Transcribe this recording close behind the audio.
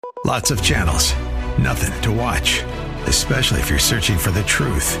Lots of channels, nothing to watch, especially if you're searching for the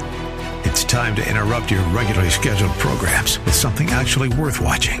truth. It's time to interrupt your regularly scheduled programs with something actually worth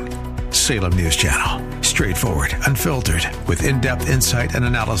watching. Salem News Channel. Straightforward, unfiltered, with in-depth insight and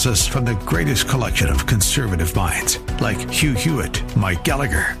analysis from the greatest collection of conservative minds like Hugh Hewitt, Mike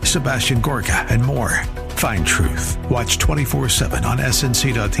Gallagher, Sebastian Gorka, and more. Find truth. Watch 24/7 on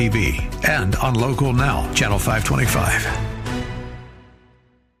snc.tv and on Local Now, Channel 525.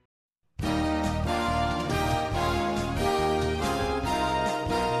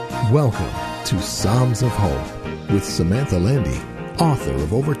 Welcome to Psalms of Hope with Samantha Landy, author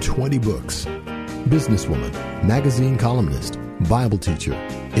of over 20 books, businesswoman, magazine columnist, Bible teacher,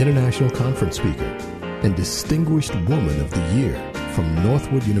 international conference speaker, and Distinguished Woman of the Year from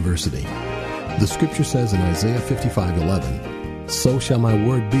Northwood University. The scripture says in Isaiah 55:11, "So shall my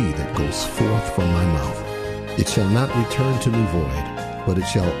word be that goes forth from my mouth. It shall not return to me void, but it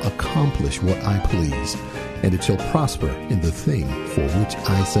shall accomplish what I please, and it shall prosper in the thing for which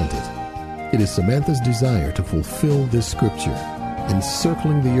I sent it." It is Samantha's desire to fulfill this scripture,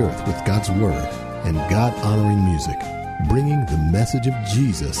 encircling the earth with God's word and God-honoring music, bringing the message of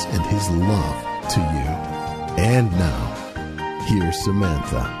Jesus and his love to you. And now, here's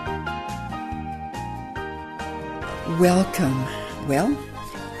Samantha. Welcome. Well,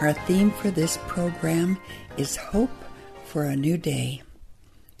 our theme for this program is Hope for a New Day.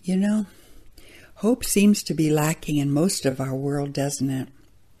 You know, hope seems to be lacking in most of our world, doesn't it?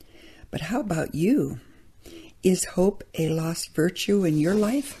 But how about you? Is hope a lost virtue in your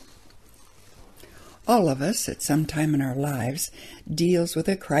life? All of us, at some time in our lives, deals with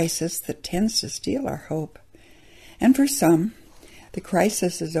a crisis that tends to steal our hope. And for some, the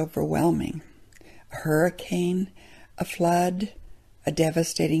crisis is overwhelming. A hurricane, a flood, a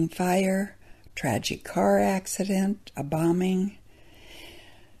devastating fire, tragic car accident, a bombing.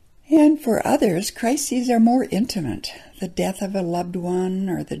 And for others, crises are more intimate. The death of a loved one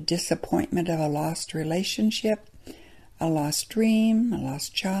or the disappointment of a lost relationship, a lost dream, a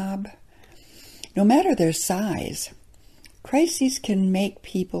lost job. No matter their size, crises can make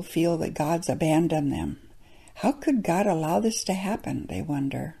people feel that God's abandoned them. How could God allow this to happen, they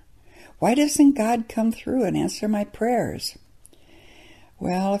wonder. Why doesn't God come through and answer my prayers?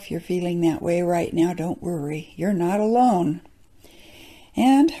 Well, if you're feeling that way right now, don't worry. You're not alone.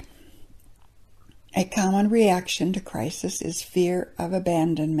 And a common reaction to crisis is fear of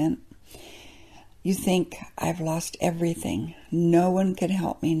abandonment. You think, I've lost everything. No one can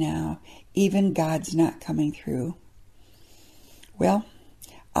help me now. Even God's not coming through. Well,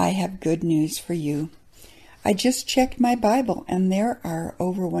 I have good news for you. I just checked my Bible, and there are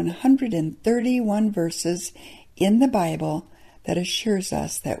over 131 verses in the Bible that assures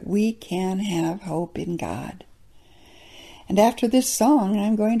us that we can have hope in God. And after this song,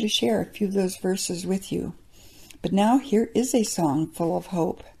 I'm going to share a few of those verses with you. But now here is a song full of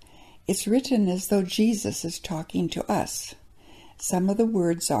hope. It's written as though Jesus is talking to us. Some of the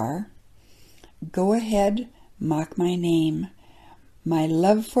words are, "Go ahead, mock my name. My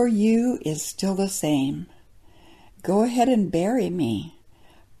love for you is still the same. Go ahead and bury me,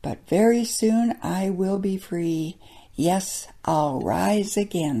 but very soon I will be free. Yes, I'll rise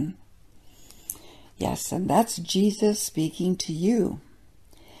again." Yes, and that's Jesus speaking to you.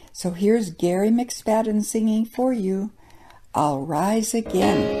 So here's Gary McSpadden singing for you, "I'll Rise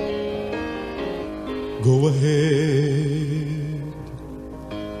Again." Go ahead,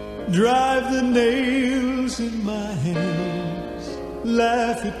 drive the nails in my hands,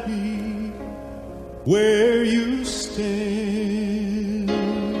 laugh at me where you stand.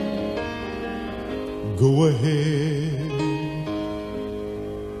 Go ahead,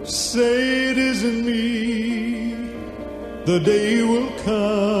 say it isn't me. The day will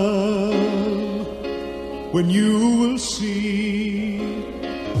come when you will see.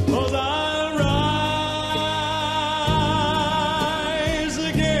 'Cause I'll rise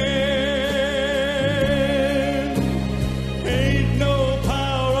again. Ain't no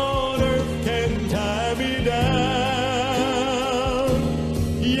power on earth can tie me down.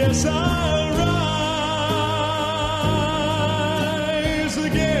 Yes, I'll rise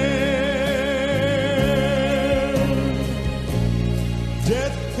again.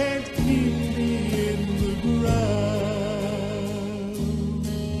 Death can't keep me in the ground.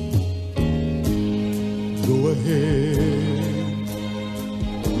 Go ahead,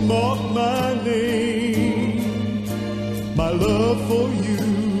 mark my name. My love for you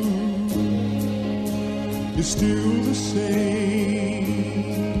is still the same.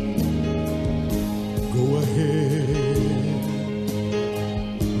 Go ahead,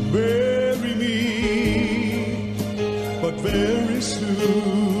 bury me, but very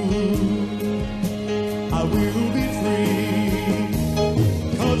soon will be free.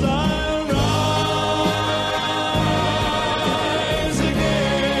 'Cause I'll rise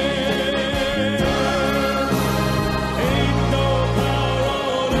again. Ain't no power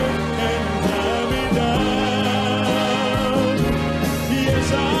on earth can tie me down. Yes,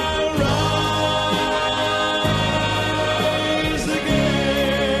 I'll rise again.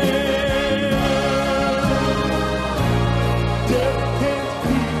 Death can't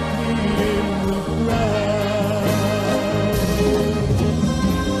keep me in the ground.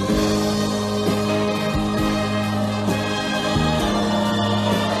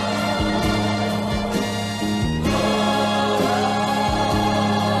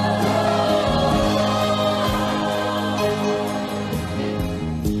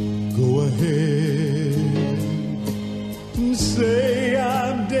 Go ahead and say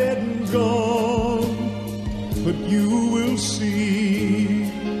I'm dead and gone, but you will see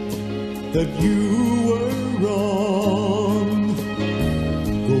that you were wrong.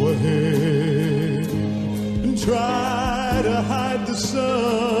 Go ahead and try to hide the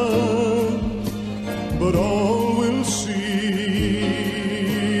sun, but all will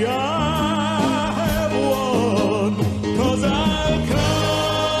see I have won. 'Cause I'll come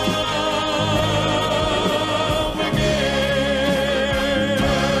again.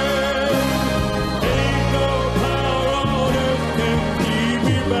 Ain't no power on earth can keep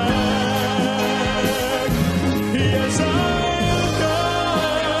me back. Yes, I'll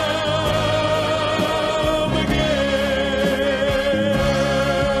come again.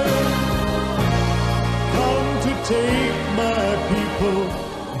 Come to take my people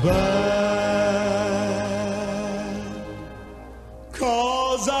back.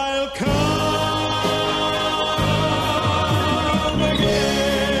 'Cause I'll come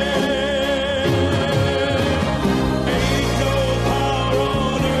again. Ain't no power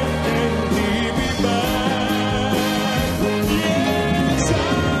on earth can keep me back. Yes,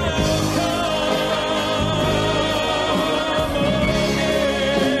 I'll come again.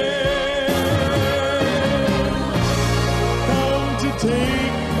 Come to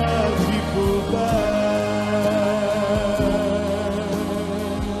take my people back.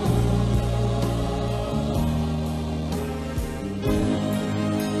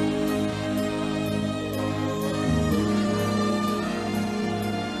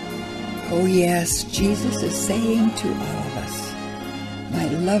 Oh, yes, Jesus is saying to all of us, my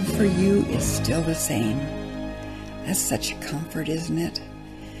love for you is still the same. That's such a comfort, isn't it?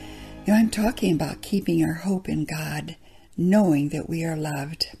 You know, I'm talking about keeping our hope in God, knowing that we are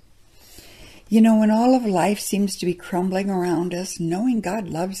loved. You know, when all of life seems to be crumbling around us, knowing God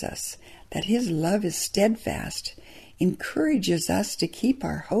loves us, that His love is steadfast, encourages us to keep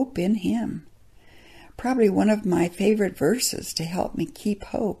our hope in Him. Probably one of my favorite verses to help me keep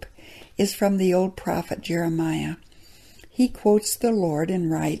hope is from the old prophet Jeremiah. He quotes the Lord and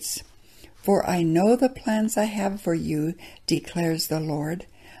writes, "For I know the plans I have for you, declares the Lord,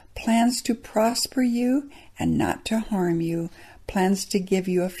 plans to prosper you and not to harm you, plans to give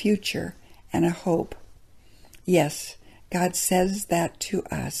you a future and a hope." Yes, God says that to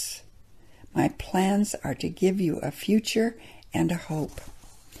us. My plans are to give you a future and a hope.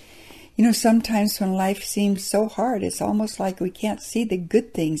 You know, sometimes when life seems so hard, it's almost like we can't see the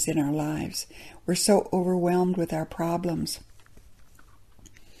good things in our lives. We're so overwhelmed with our problems.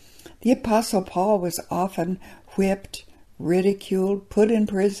 The Apostle Paul was often whipped, ridiculed, put in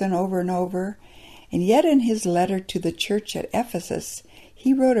prison over and over, and yet in his letter to the church at Ephesus,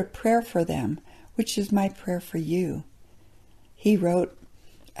 he wrote a prayer for them, which is my prayer for you. He wrote,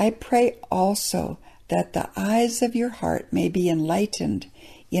 "I pray also that the eyes of your heart may be enlightened,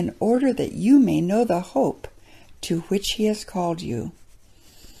 in order that you may know the hope to which He has called you."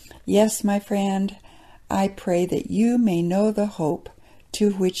 Yes, my friend, I pray that you may know the hope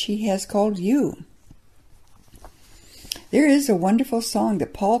to which He has called you. There is a wonderful song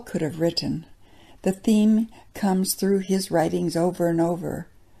that Paul could have written. The theme comes through his writings over and over.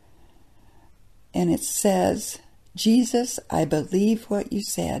 And it says, "Jesus, I believe what you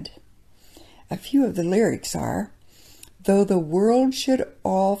said." A few of the lyrics are, "Though the world should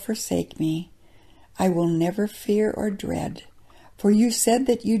all forsake me, I will never fear or dread, for you said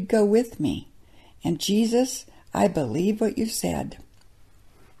that you'd go with me. And Jesus, I believe what you said.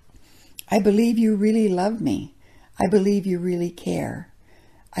 I believe you really love me. I believe you really care.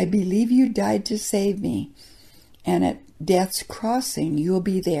 I believe you died to save me, and at death's crossing you'll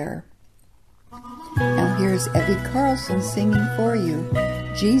be there." Now here's Evie Carlson singing for you,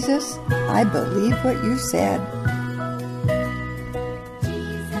 "Jesus, I believe what you said."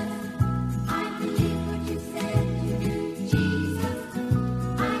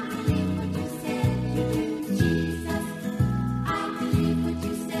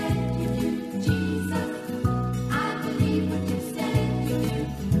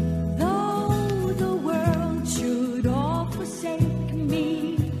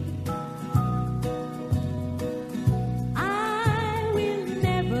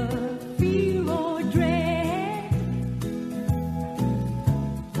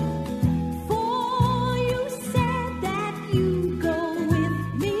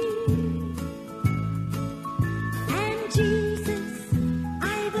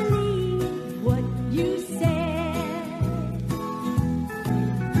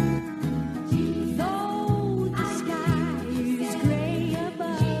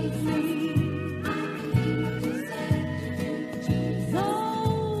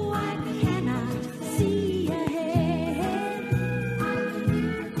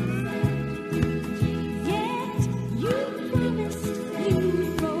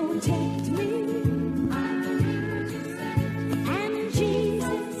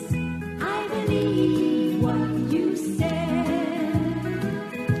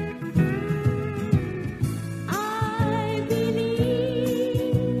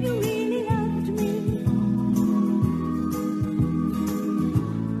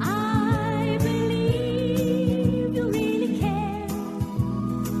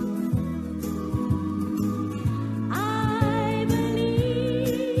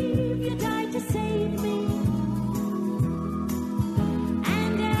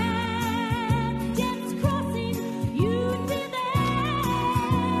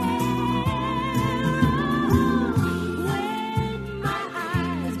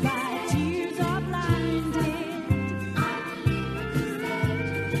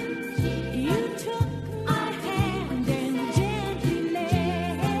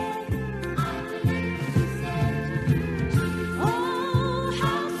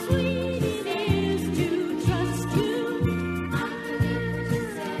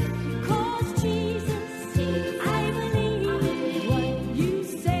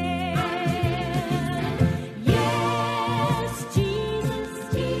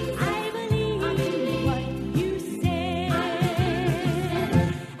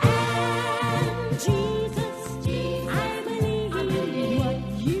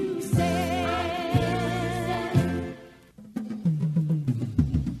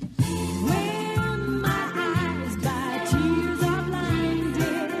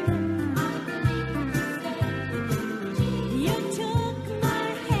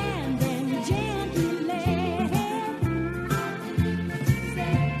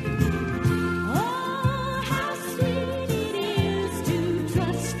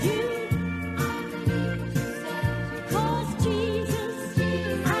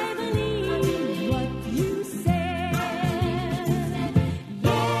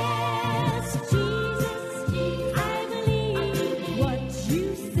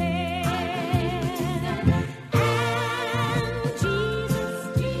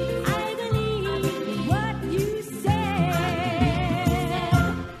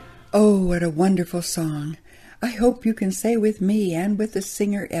 Oh, what a wonderful song. I hope you can say with me and with the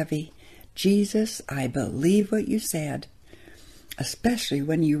singer Evie, Jesus, I believe what you said, especially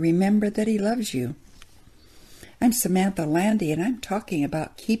when you remember that he loves you. I'm Samantha Landy, and I'm talking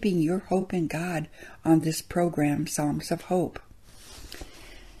about keeping your hope in God on this program, Psalms of Hope.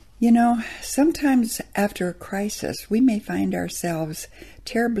 You know, sometimes after a crisis, we may find ourselves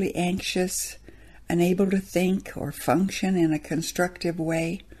terribly anxious, unable to think or function in a constructive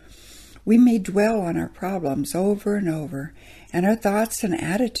way. We may dwell on our problems over and over, and our thoughts and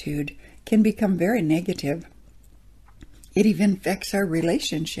attitude can become very negative. It even affects our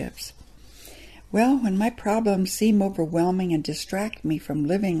relationships. Well, when my problems seem overwhelming and distract me from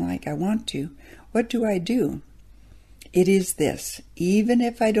living like I want to, what do? It is this: even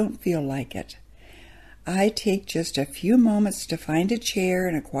if I don't feel like it, I take just a few moments to find a chair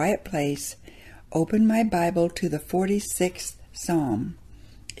in a quiet place, open my Bible to the 46th Psalm.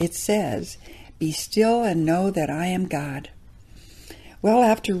 It says, "Be still and know that I am God." Well,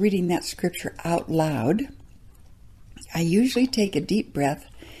 after reading that scripture out loud, I usually take a deep breath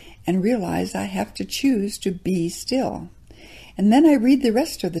and realize I have to choose to be still. And then I read the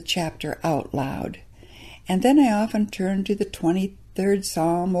rest of the chapter out loud. And then I often turn to the 23rd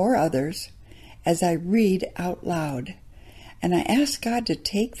Psalm or others as I read out loud. And I ask God to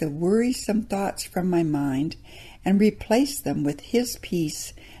take the worrisome thoughts from my mind and replace them with His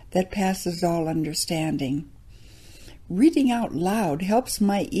peace that passes all understanding. Reading out loud helps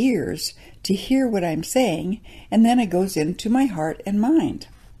my ears to hear what I'm saying, and then it goes into my heart and mind.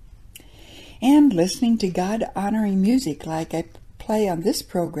 And listening to God-honoring music like I play on this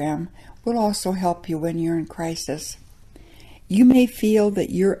program will also help you when you're in crisis. You may feel that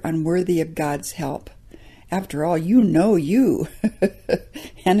you're unworthy of God's help. After all, you know you,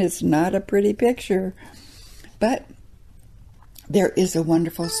 and it's not a pretty picture. But There is a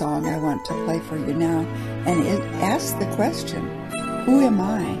wonderful song I want to play for you now, and it asks the question, who am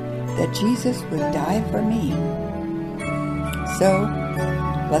I that Jesus would die for me? So,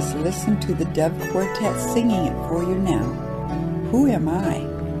 let's listen to the Dove Quartet singing it for you now. Who am I?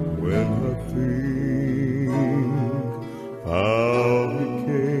 When I think how he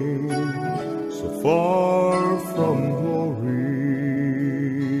came so far from glory,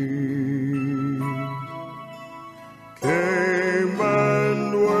 came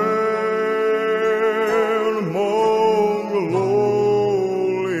and went among the lowly,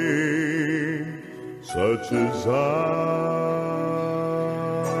 such as I,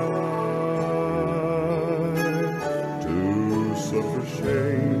 to suffer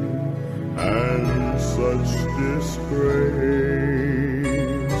shame and such disgrace.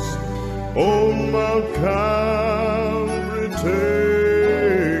 On Mount Calvary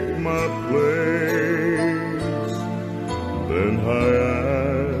take my place. Then I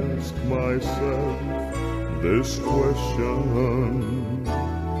ask myself this question,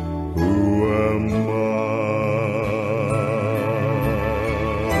 who am I?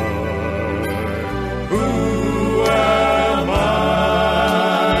 Who am I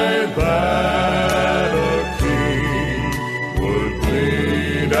that a king would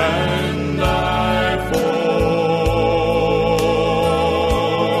bleed and die for?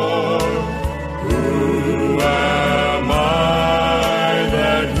 Who am I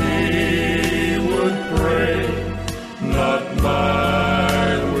that he would pray, not my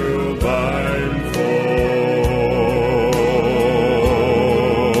will thine for?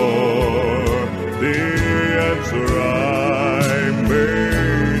 The answer I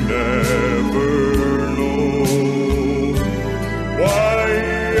may never know, why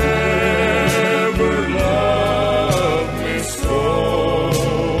he ever loved me so,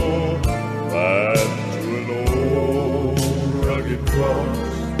 that to an old rugged cross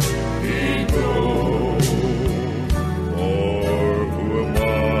he'd go. Or who am I?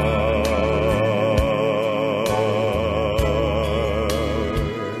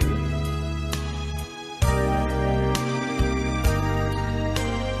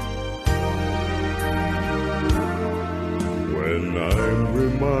 When I'm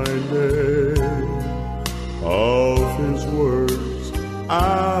reminded of his words,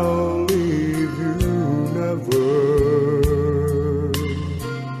 I'll leave you never.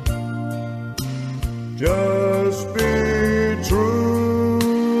 Just be true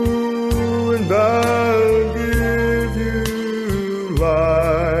and I'll give you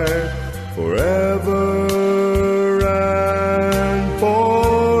life forever and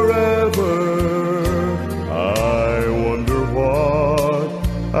forever. I wonder what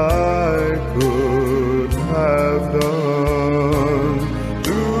I could have done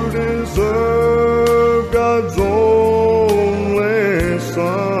to deserve God's only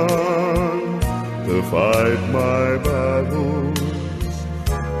Son to fight my battles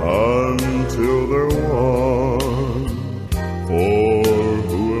until they're won. For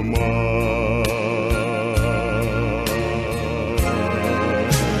who am I?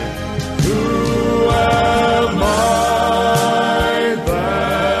 Who am I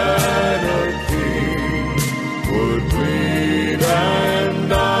that a king would bleed and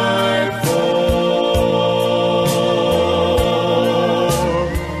die for?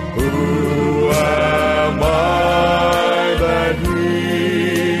 Who am I that he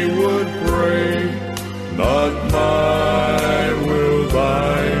would pray, not my will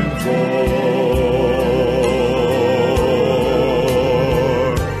thine for?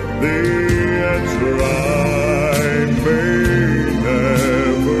 The answer I may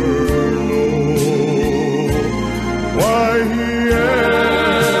never know, why he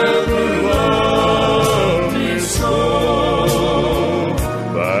ever loved me so,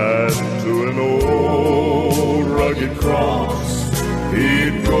 that to an old rugged cross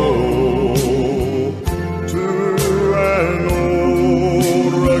he'd go. To an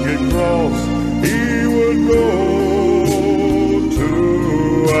old rugged cross he would go. To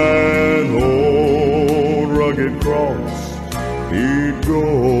an old rugged cross he'd go.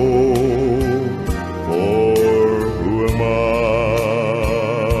 For who am I?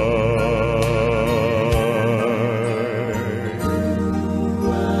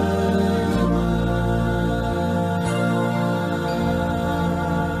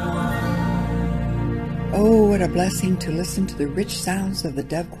 Oh, what a blessing to listen to the rich sounds of the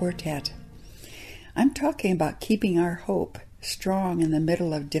Dove Quartet. I'm talking about keeping our hope strong in the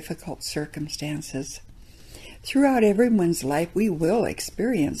middle of difficult circumstances. Throughout everyone's life, we will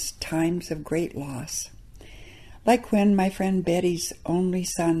experience times of great loss. Like when my friend Betty's only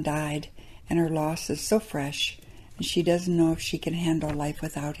son died, and her loss is so fresh and she doesn't know if she can handle life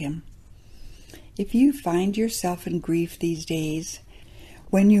without him. If you find yourself in grief these days,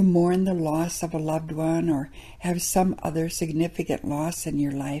 when you mourn the loss of a loved one or have some other significant loss in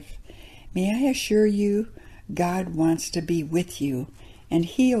your life, may I assure you, God wants to be with you and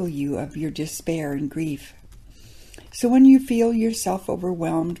heal you of your despair and grief. So when you feel yourself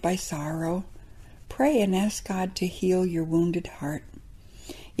overwhelmed by sorrow, pray and ask God to heal your wounded heart.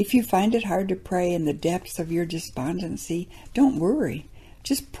 If you find it hard to pray in the depths of your despondency, don't worry.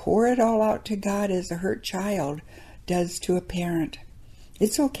 Just pour it all out to God as a hurt child does to a parent.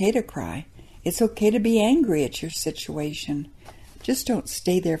 It's okay to cry. It's okay to be angry at your situation. Just don't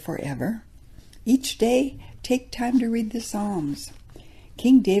stay there forever. Each day, take time to read the Psalms.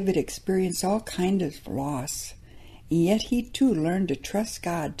 King David experienced all kinds of loss, and yet he too learned to trust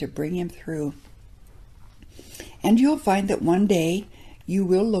God to bring him through. And you'll find that one day you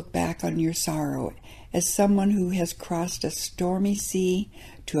will look back on your sorrow as someone who has crossed a stormy sea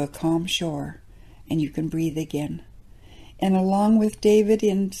to a calm shore, and you can breathe again. And along with David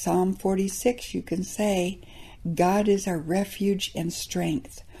in Psalm 46, you can say, God is our refuge and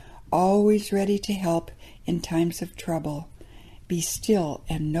strength, always ready to help in times of trouble. Be still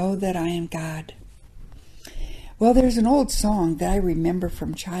and know that I am God. Well, there's an old song that I remember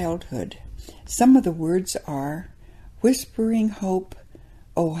from childhood. Some of the words are, whispering hope,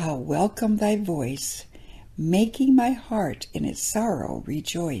 oh, how welcome thy voice, making my heart in its sorrow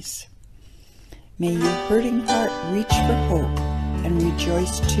rejoice. May your hurting heart reach for hope and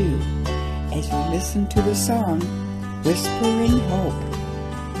rejoice too, as you listen to the song, Whispering Hope.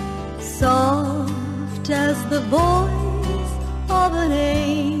 Soft as the voice of an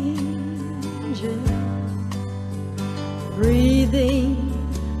angel, breathing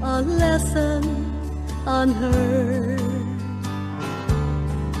a lesson unheard.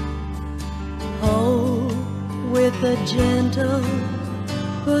 Hope with a gentle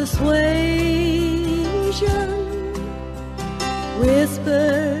persuasion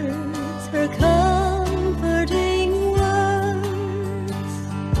whispers her comforting words.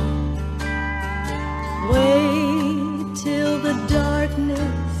 Wait till the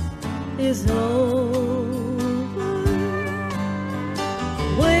darkness is over.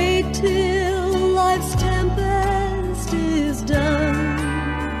 Wait till life's tempest is done.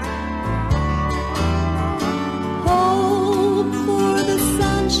 Hope for the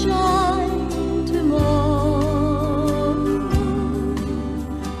sunshine tomorrow,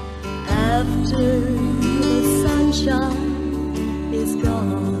 after the sunshine is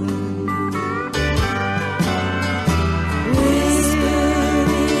gone.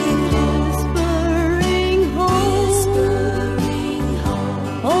 Whispering hope,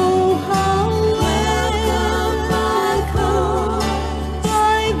 oh how welcome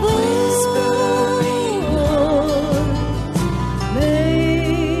thy voice,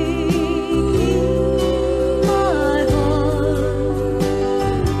 making my heart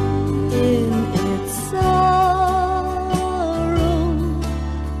in its sorrow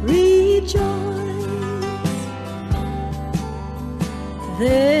rejoice.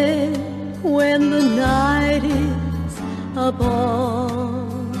 Then when the night is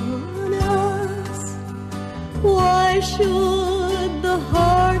upon us, why should the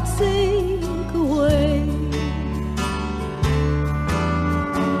heart sink away?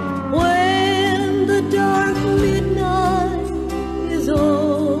 When the dark midnight is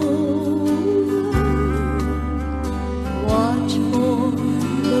over, watch for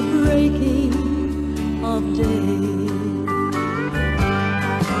the breaking of day.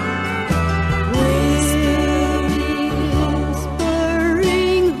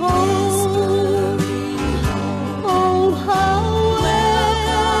 Whispering hope, oh how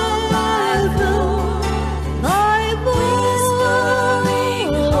welcome thy voice,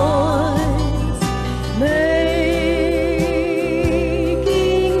 making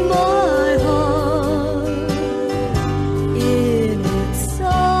my heart in its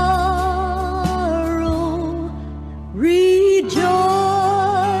sorrow rejoice.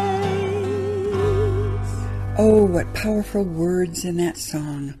 Oh, what powerful words in that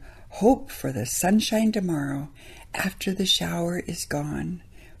song. Hope for the sunshine tomorrow after the shower is gone.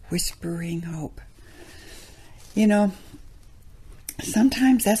 Whispering hope. You know,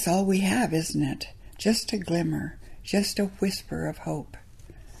 sometimes that's all we have, isn't it? Just a glimmer, just a whisper of hope.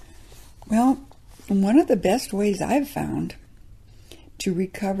 Well, one of the best ways I've found to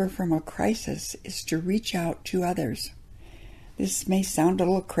recover from a crisis is to reach out to others. This may sound a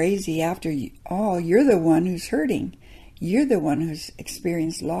little crazy after all, you're the one who's hurting. You're the one who's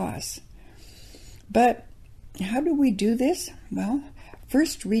experienced loss. But how do we do this? Well,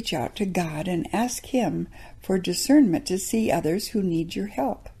 First, reach out to God and ask Him for discernment to see others who need your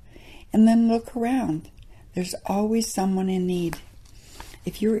help. And then look around. There's always someone in need.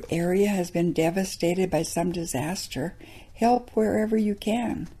 If your area has been devastated by some disaster, help wherever you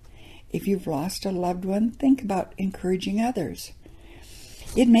can. If you've lost a loved one, think about encouraging others.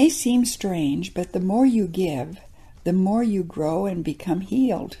 It may seem strange, but the more you give, the more you grow and become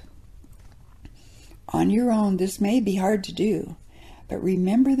healed. On your own, this may be hard to do, but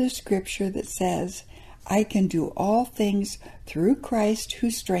remember the scripture that says, I can do all things through Christ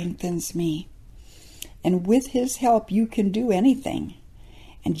who strengthens me. And with His help, you can do anything.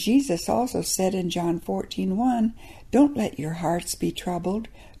 And Jesus also said in John 14:1, don't let your hearts be troubled.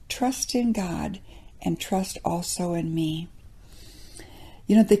 Trust in God and trust also in me.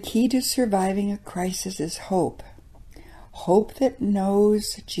 You know, the key to surviving a crisis is hope. Hope that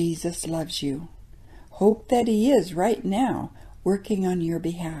knows Jesus loves you. Hope that He is right now working on your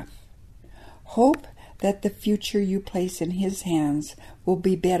behalf. Hope that the future you place in His hands will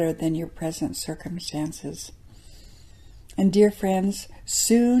be better than your present circumstances. And dear friends,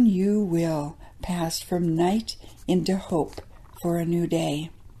 soon you will pass from night into hope for a new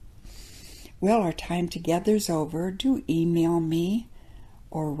day. Well, our time together's over. Do email me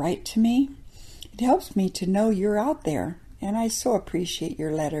or write to me. It helps me to know you're out there, and I so appreciate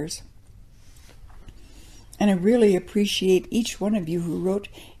your letters. And I really appreciate each one of you who wrote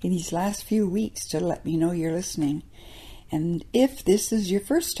in these last few weeks to let me know you're listening. And if this is your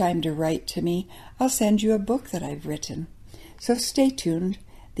first time to write to me, I'll send you a book that I've written. So stay tuned.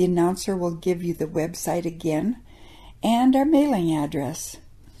 The announcer will give you the website again and our mailing address.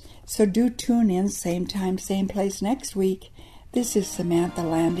 So do tune in, same time, same place next week. This is Samantha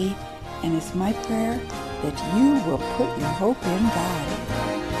Landy, and it's my prayer that you will put your hope in God.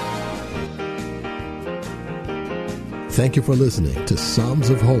 Thank you for listening to Psalms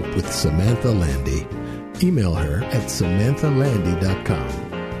of Hope with Samantha Landy. Email her at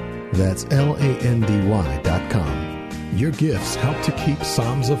samanthalandy.com. That's LANDY.com. Your gifts help to keep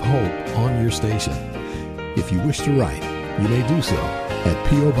Psalms of Hope on your station. If you wish to write, you may do so at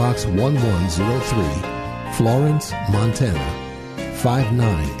P.O. Box 1103, Florence, Montana,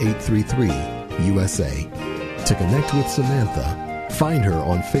 59833, USA. To connect with Samantha, find her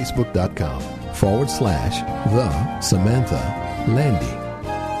on Facebook.com/The Samantha Landy.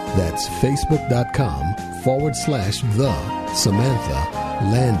 That's Facebook.com/The Samantha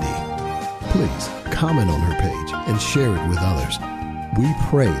Landy. Please comment on her page and share it with others. We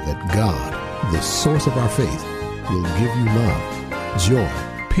pray that God, the source of our faith, will give you love, joy,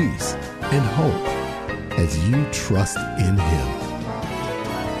 peace, and hope as you trust in Him.